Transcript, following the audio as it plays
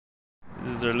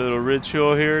is our little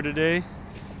ritual here today.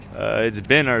 It's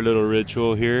been our little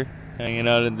ritual here, hanging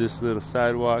out in this little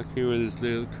sidewalk here with this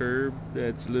little curb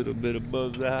that's a little bit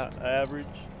above the average.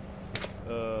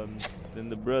 Then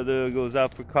the brother goes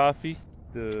out for coffee,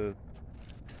 the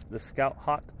Scout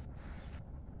Hawk,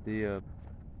 the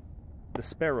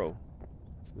Sparrow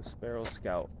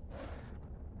Scout.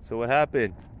 So what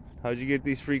happened? How'd you get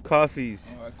these free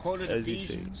coffees? I quoted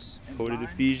Ephesians. Quoted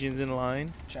Ephesians in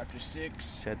line. Chapter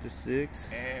 6. Chapter 6.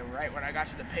 And right when I got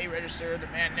to the pay register, the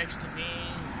man next to me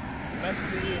blessed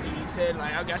me and he said,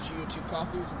 like, I got you 2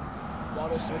 coffees and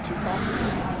bought us 2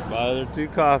 coffees. Bought her 2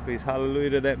 coffees. Hallelujah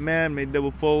to that man. Made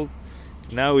double fold.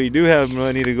 Now we do have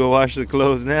money to go wash the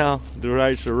clothes now. To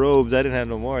wash the robes. I didn't have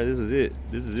no more. This is it.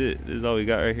 This is it. This is all we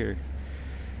got right here.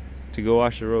 To go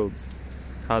wash the robes.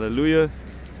 Hallelujah.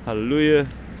 Hallelujah.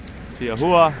 To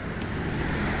Yahuwah.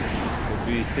 As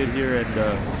we sit here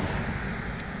and,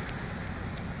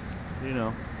 you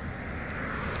know.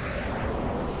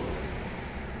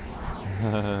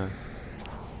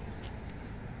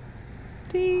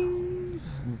 Ding.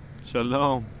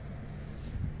 Shalom.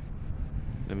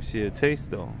 Let me see a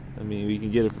taste though. I mean, we can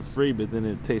get it for free, but then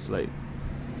it tastes like,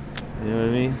 you know what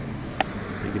I mean?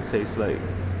 It can taste like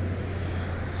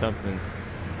something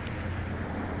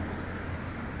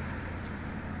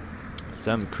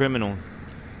criminal.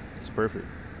 It's perfect.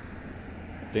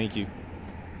 Thank you.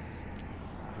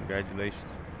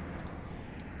 Congratulations.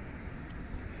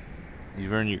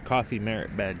 You've earned your coffee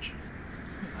merit badge.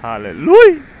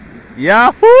 Hallelujah.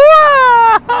 Yahuwah!